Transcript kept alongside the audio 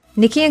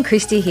Nikki and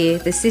Christy here,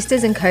 the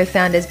sisters and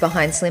co-founders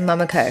behind Slim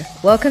Mama Co.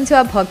 Welcome to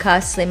our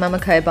podcast, Slim Mama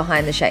Co.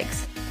 Behind the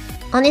Shakes.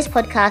 On this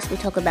podcast, we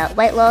talk about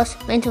weight loss,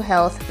 mental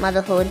health,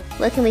 motherhood,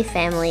 working with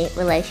family,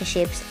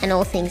 relationships, and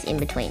all things in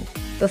between.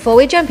 Before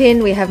we jump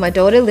in, we have my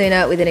daughter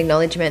Luna with an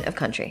acknowledgement of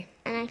country.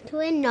 I'd like to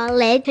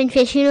acknowledge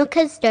traditional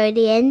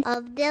custodians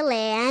of the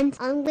land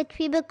on which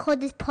we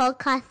record this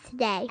podcast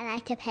today. I'd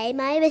like to pay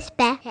my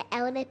respect to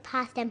elders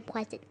past and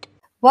present.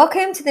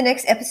 Welcome to the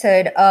next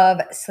episode of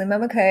Slim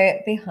Mama Co.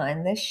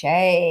 Behind the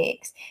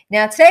Shakes.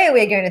 Now today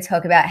we're going to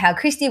talk about how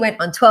Christy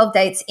went on 12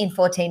 dates in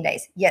 14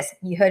 days. Yes,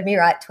 you heard me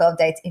right, 12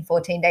 dates in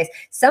 14 days.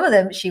 Some of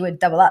them she would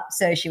double up.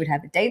 So she would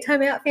have a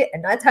daytime outfit, a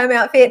nighttime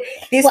outfit.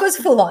 This was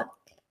full on.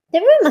 They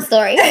ruined my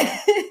story.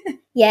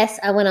 Yes,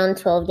 I went on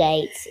 12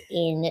 dates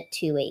in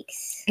 2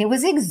 weeks. It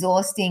was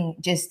exhausting,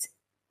 just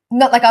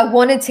not like I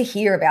wanted to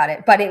hear about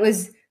it, but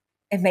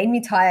it made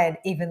me tired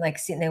even like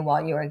sitting there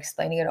while you were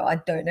explaining it all. I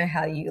don't know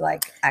how you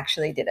like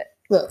actually did it.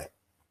 Look,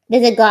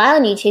 there's a guy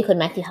on YouTube called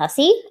Matthew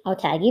Hussey. I'll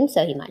tag him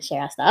so he might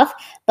share our stuff.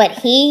 But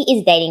he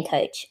is dating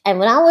coach. And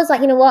when I was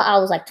like, you know what, I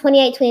was like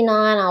 28,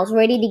 29. I was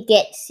ready to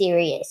get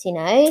serious, you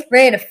know.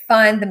 Ready to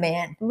find the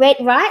man. Right?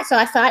 So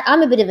I started,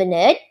 I'm a bit of a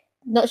nerd.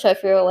 Not sure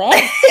if you're aware.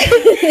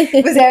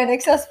 Was there an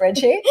Excel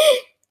spreadsheet?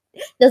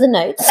 There's a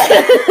note.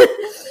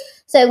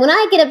 So when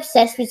I get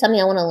obsessed with something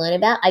I want to learn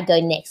about, I go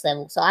next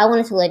level. So I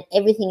wanted to learn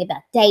everything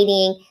about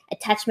dating,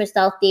 attachment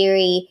style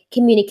theory,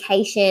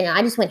 communication.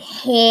 I just went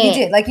ham. You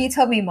did. Like you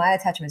told me my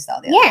attachment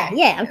style.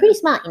 Yeah. I'm pretty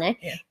smart, you know.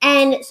 Yeah.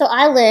 And so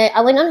I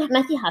went on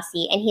Matthew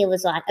Hussey and he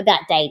was like,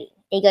 about dating.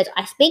 He goes,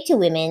 I speak to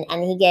women,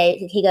 and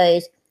he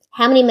goes,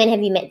 how many men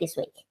have you met this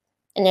week?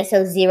 And they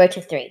say 0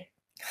 to 3.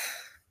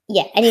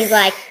 Yeah, and he's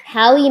like,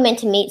 how are you meant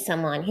to meet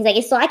someone? He's like,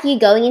 it's like you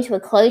going into a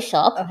clothes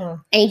shop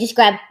and you just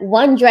grab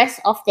one dress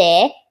off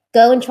there,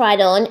 go and try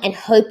it on and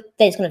hope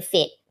that it's going to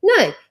fit.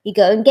 No, you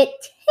go and get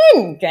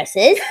 10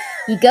 dresses,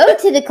 you go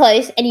to the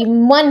clothes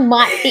and one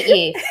might fit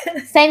you.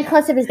 Same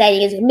concept as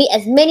dating, is meet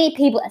as many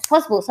people as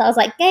possible. So I was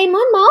like, game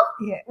on,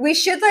 Mom. Yeah, we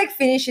should like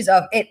finish this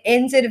off. It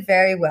ended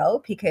very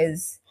well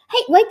because...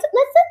 Hey, wait,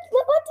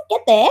 let's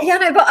get there. Yeah,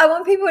 no, but I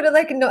want people to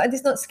like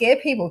not scare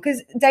people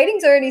because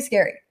dating's already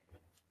scary.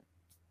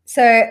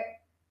 So,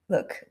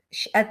 look,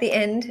 at the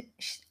end,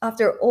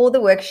 after all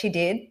the work she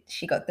did,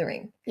 she got the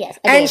ring. Yes,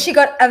 and she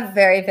got a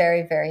very,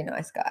 very, very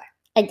nice guy.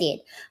 I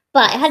did.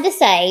 But I had to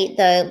say,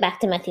 though, back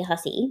to Matthew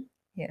Hussey.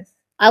 Yes.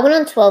 I went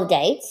on 12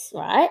 dates,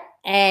 right?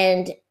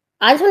 And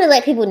I just want to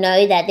let people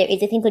know that there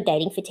is a thing called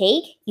dating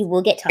fatigue. You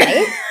will get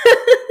tired.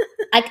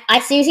 I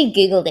seriously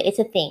Googled it. It's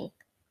a thing.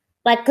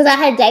 Like, because I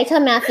had a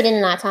daytime outfit and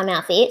a nighttime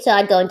outfit, so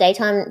I'd go on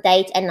daytime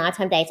dates and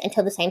nighttime dates and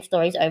tell the same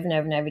stories over and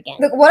over and over again.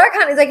 Look, what I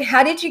can't is like,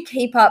 how did you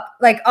keep up?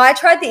 Like, I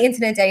tried the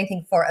internet dating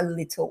thing for a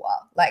little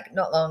while, like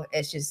not long.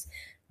 It's just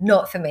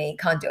not for me.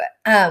 Can't do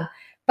it.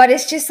 But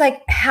it's just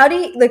like, how do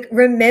you like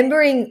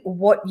remembering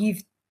what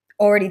you've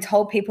already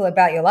told people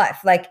about your life?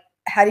 Like,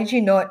 how did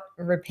you not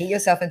repeat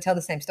yourself and tell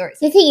the same stories?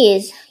 The thing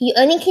is, you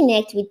only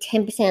connect with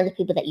 10% of the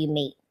people that you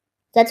meet.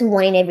 That's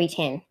 1 in every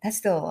 10. That's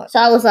still a lot. So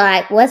I was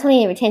like, well, that's 1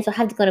 in every 10, so I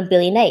have to go on a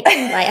billion dates. Like,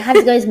 I have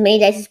to go as many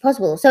dates as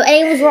possible. So,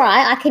 and it was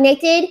right. I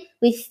connected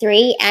with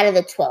 3 out of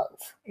the 12.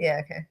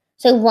 Yeah, okay.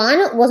 So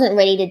 1 wasn't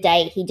ready to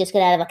date. He just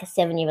got out of like a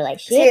 7-year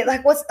relationship. See,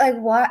 like, what's, like,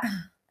 what?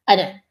 I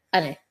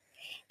know.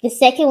 The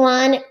second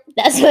one,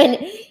 that's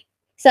when,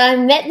 so I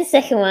met the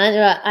second one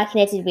I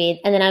connected with,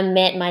 and then I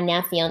met my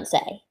now fiance.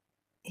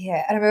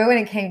 Yeah, and I remember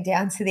when it came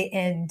down to the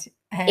end.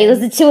 It was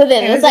the two of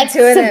them. It was like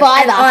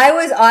Survivor. I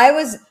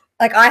was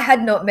like, I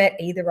had not met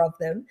either of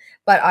them,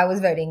 but I was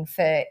voting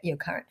for your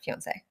current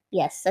fiance.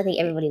 Yes, I think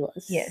everybody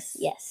was. Yes.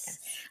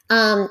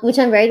 Which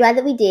I'm very glad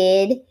that we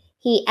did.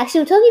 He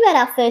actually, we were talking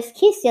about our first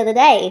kiss the other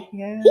day.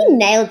 Yeah. He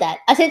nailed that.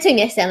 I said to him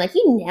yesterday, I'm like,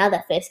 you nailed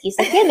that first kiss.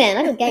 Like, yeah, man,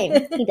 like a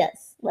game. He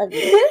does. Love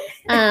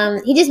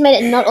you. He just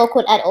made it not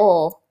awkward at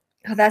all.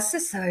 Oh, that's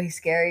just so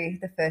scary,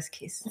 the first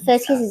kiss. The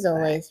first kiss is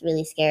always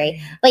really scary.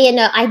 Yeah. But yeah,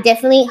 no, I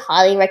definitely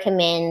highly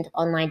recommend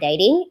online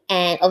dating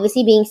and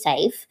obviously being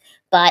safe.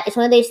 But it's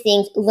one of those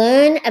things,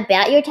 learn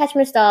about your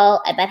attachment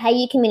style, about how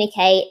you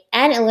communicate,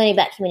 and learn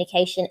about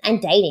communication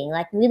and dating.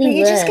 Like, really learn.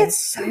 You just get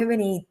so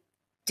many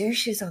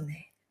douches on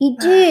there. You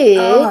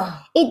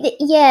do.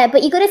 Yeah,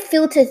 but you got to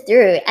filter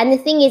through. And the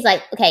thing is,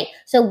 like, okay,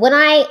 so when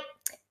I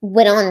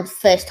went on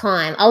first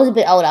time, I was a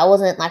bit older. I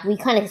wasn't, like, we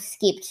kind of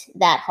skipped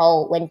that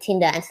whole when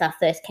Tinder and stuff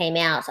first came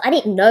out. So I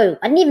didn't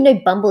even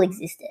know Bumble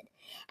existed.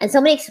 And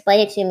somebody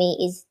explained it to me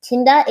is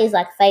Tinder is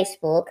like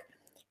Facebook.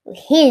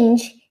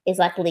 Hinge is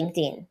like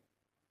LinkedIn.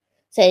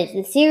 So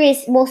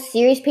the more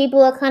serious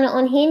people are kind of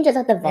on Hinge. It's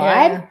like the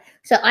vibe. Yeah.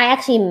 So I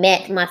actually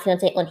met my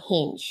fiance on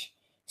Hinge.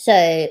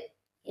 So,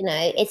 you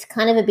know, it's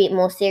kind of a bit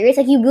more serious.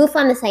 Like, you will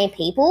find the same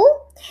people.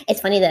 It's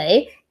funny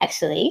though,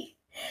 actually,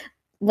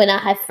 when I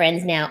have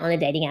friends now on the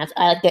dating apps,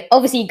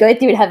 obviously you go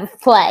through and have a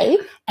play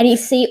and you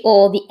see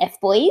all the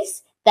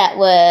F-boys that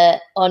were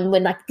on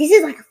when, like, this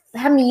is like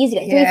how many years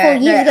ago? 3 or 4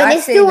 years ago.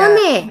 They're still on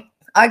there.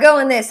 I go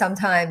on there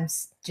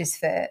sometimes just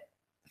for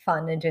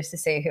fun and just to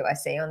see who I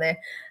see on there.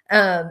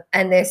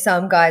 And there's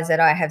some guys that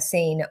I have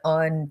seen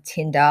on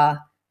Tinder,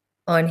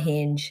 on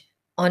Hinge,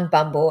 on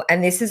Bumble.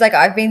 And this is like,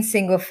 I've been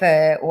single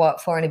for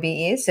 4.5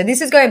 years. So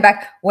this is going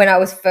back when I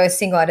was first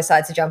single, I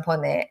decided to jump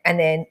on there. And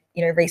then,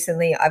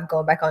 recently I've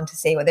gone back on to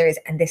see what there is,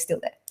 and they're still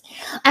there.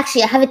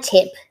 Actually, I have a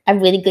tip, a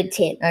really good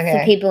tip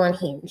for people on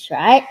Hinge,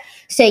 right?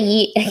 So so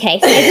this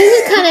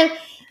is kind of,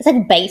 it's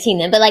like baiting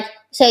them, but like,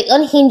 so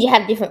on Hinge you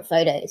have different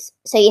photos.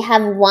 So you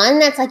have one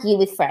that's like you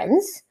with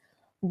friends,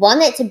 one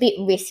that's a bit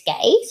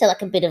risque, so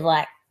like a bit of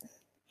like,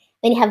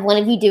 then you have one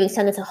of you doing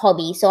something that's a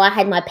hobby. So I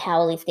had my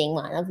powerlifting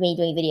one of me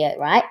doing video,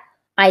 right?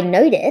 I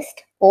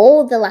noticed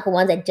all the like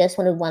ones that just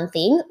wanted one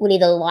thing would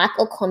either like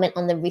or comment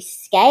on the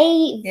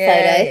risque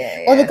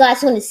photo, or the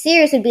guys who wanted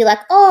serious would be like,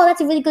 oh,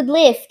 that's a really good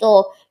lift,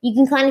 or you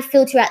can kind of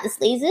filter out the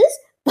sleazers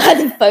by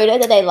the photo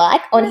that they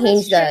like on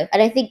Hinge though. I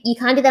don't think you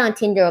can't do that on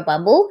Tinder or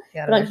Bumble,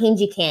 but on Hinge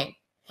you can.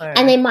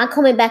 And they might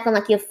comment back on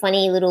like your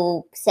funny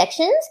little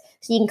sections,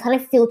 so you can kind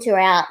of filter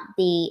out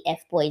the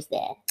F-boys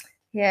there.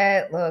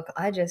 Yeah, look,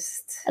 are we going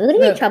to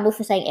get in trouble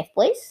for saying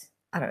F-boys?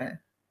 I don't know.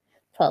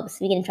 Probs.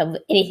 We get in trouble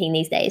with anything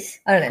these days.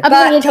 I don't know.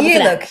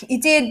 But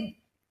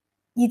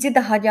you did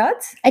the hard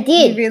yards. I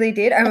did. You really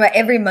did. I remember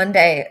every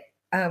Monday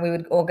we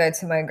would all go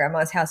to my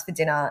grandma's house for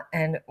dinner,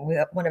 and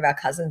with one of our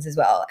cousins as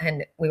well,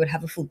 and we would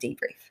have a full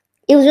debrief.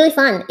 It was really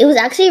fun. It was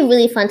actually a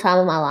really fun time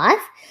of my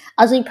life.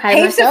 I was really proud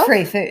of myself.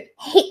 Heaps of free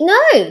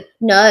food.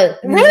 No.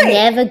 Really?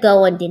 Never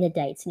go on dinner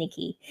dates,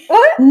 Nikki.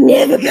 What?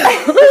 Never go.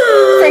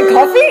 Free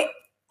coffee?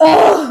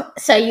 Oh,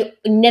 so you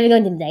never go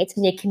on dinner dates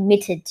because you're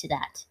committed to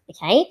that,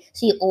 okay?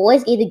 So you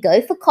always either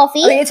go for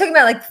coffee. Oh, you're talking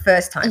about like the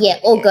first time. Yeah,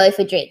 or go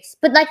for drinks.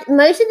 But like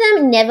most of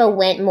them never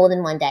went more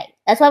than one date.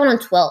 That's why I went on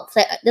 12.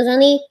 So there's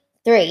only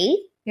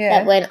 3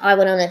 that I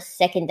went on a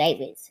second date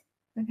with.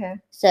 Okay.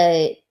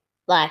 So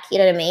like, you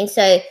know what I mean?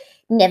 So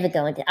never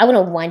go on dinner. I went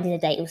on one dinner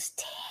date. It was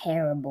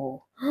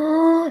terrible.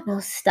 And I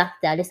was stuck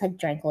there. I just like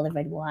drank all the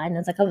red wine. I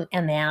was like,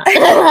 I'm out.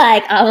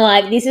 I'm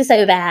like, this is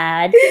so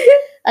bad.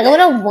 Like I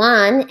went on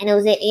one, and it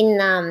was in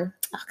I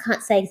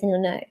can't say because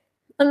you'll know.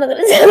 I'm not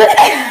gonna say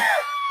it.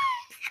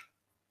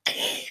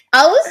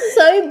 I was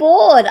so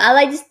bored. I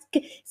like just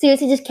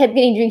seriously just kept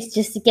getting drinks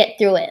just to get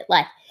through it.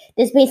 Like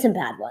there's been some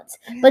bad ones,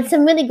 but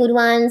some really good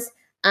ones.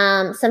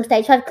 Some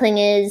stage 5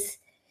 clingers.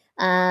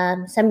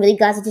 Some really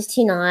guys are just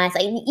too nice.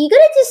 Like you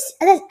gotta just,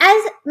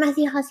 as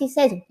Matthew Hussey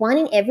says, 1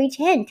 in every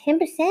 10%.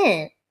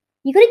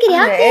 You gotta get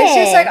out there. It's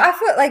just like, I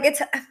feel like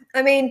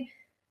I mean,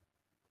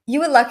 you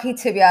were lucky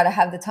to be able to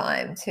have the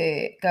time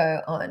to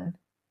go on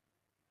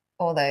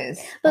all those.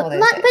 But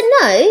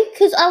no,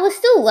 because I was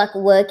still like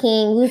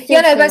working.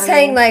 But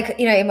saying like,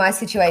 in my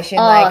situation,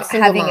 like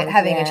having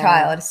a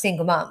child, a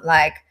single mom,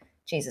 like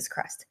Jesus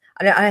Christ.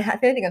 I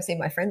don't think I've seen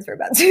my friends for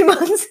about 2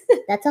 months.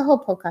 That's a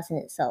whole podcast in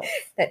itself.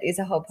 That is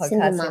a whole podcast.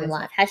 Single mom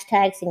life. #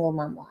 single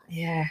mom life.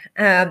 Yeah.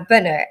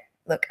 But no,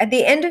 look, at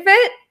the end of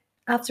it,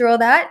 after all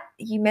that,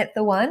 you met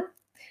the one,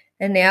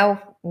 and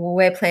now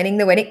we're planning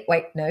the wedding.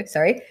 Wait, no,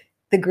 sorry.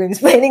 The groom's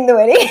planning the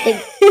wedding.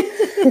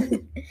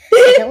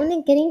 I don't want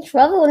to get in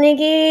trouble,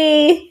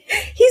 Nikki.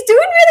 He's doing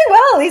really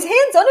well. He's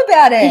hands-on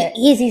about it.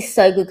 He is. He's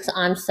so good because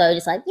I'm so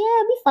just like, yeah,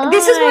 it'll be fine.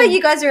 This is why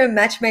you guys are a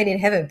match made in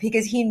heaven,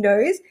 because he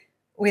knows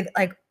with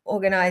like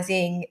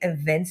organizing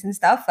events and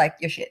stuff, like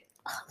your shit.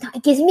 Oh, no,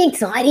 it gives me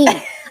anxiety.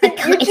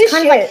 It's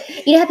kind of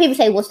like, you know how people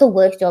say, what's the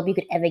worst job you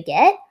could ever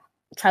get?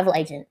 Travel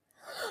agent.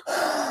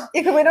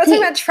 Yeah, but we're not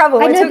talking about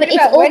travel. I know, but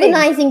it's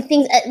organizing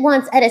things at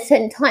once at a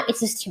certain time. It's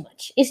just too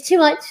much. It's too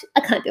much. I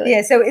can't do it.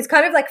 Yeah, so it's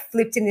kind of like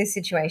flipped in this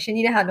situation.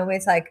 You know how normally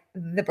it's like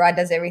the bride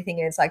does everything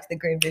and it's like the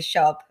groom just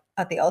show up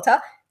at the altar?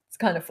 It's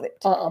kind of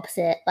flipped. Or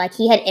opposite. Like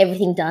he had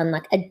everything done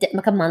like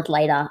a month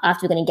later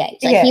after we got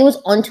engaged. Like he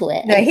was onto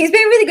it. No, he's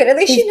been really good. At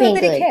least you know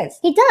that he cares.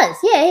 He does.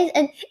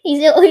 Yeah.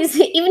 He's always,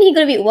 even he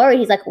got a bit worried.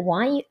 He's like,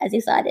 why are you as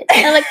excited?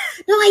 And I'm like,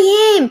 no,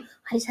 I am.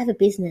 I just have a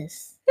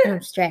business. And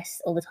I'm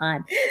stressed all the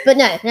time. But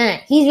no.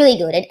 He's really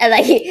good. And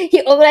like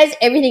he organized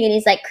everything, and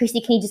he's like,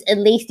 Christy, can you just at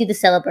least do the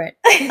celebrant?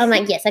 I'm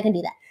like, yes, I can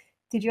do that.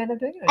 Did you end up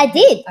doing it? I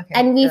did. Okay,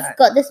 and we've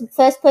got this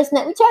first person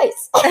that we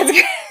chose. That's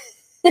great.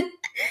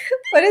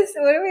 What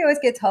do we always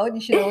get told?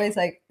 You should always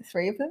like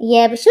 3 of them?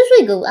 Yeah, but she was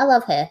really good. I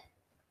love her.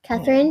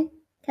 Catherine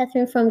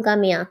from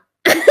Gambia.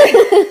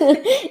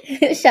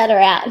 Shout her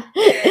out.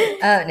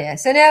 Yeah.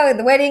 So now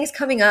the wedding's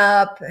coming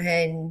up,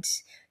 and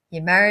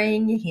you're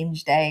marrying your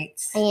Hinge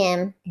dates. I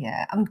am.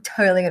 Yeah, I'm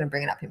totally going to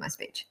bring it up in my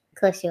speech. Of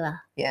course you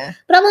are. Yeah.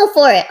 But I'm all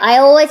for it. I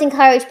always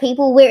encourage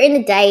people. We're in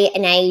the day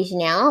and age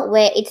now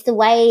where it's the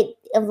way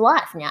of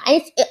life now.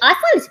 And I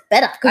find it's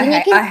better. I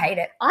hate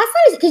it. I find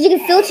it's because you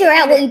can filter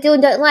out what you do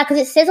and don't like.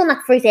 Because it says on,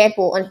 like, for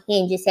example, on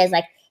Hinge, it says,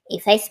 like,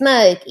 if they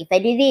smoke, if they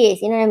do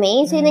this, you know what I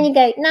mean? So then you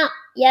go, no,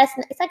 yes,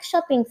 it's like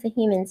shopping for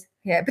humans.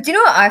 Yeah, but do you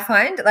know what I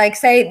find? Like,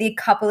 say the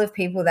couple of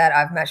people that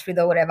I've matched with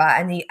or whatever,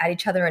 and you add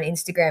each other on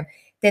Instagram,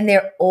 then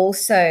they're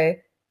also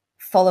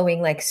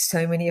following like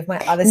so many of my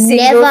other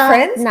single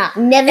friends.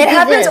 Never. It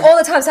happens all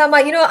the time. So I'm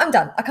like, you know what? I'm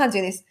done. I can't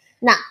do this.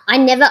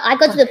 I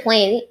got to the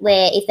point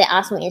where if they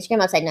ask me on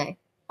Instagram, I'd say no.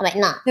 I'm like,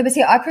 nah. No, but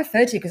see, I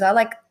prefer to because I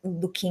like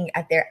looking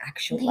at their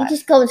actual You life.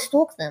 just go and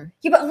stalk them.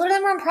 Yeah, but a lot of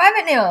them are on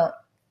private now.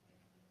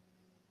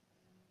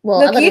 Well,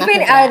 Look, you've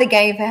been out of the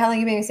game for how long? Have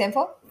you been with Sam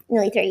for?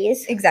 nearly 3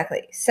 years.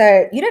 Exactly.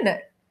 So you don't know.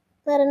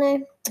 I don't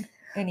know.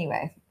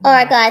 Anyway. All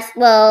right, guys.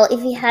 Well,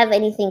 if you have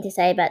anything to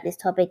say about this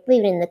topic,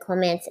 leave it in the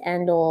comments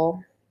and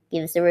or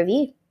give us a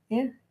review.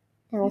 Yeah.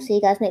 And we'll see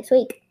you guys next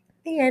week.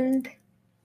 The end.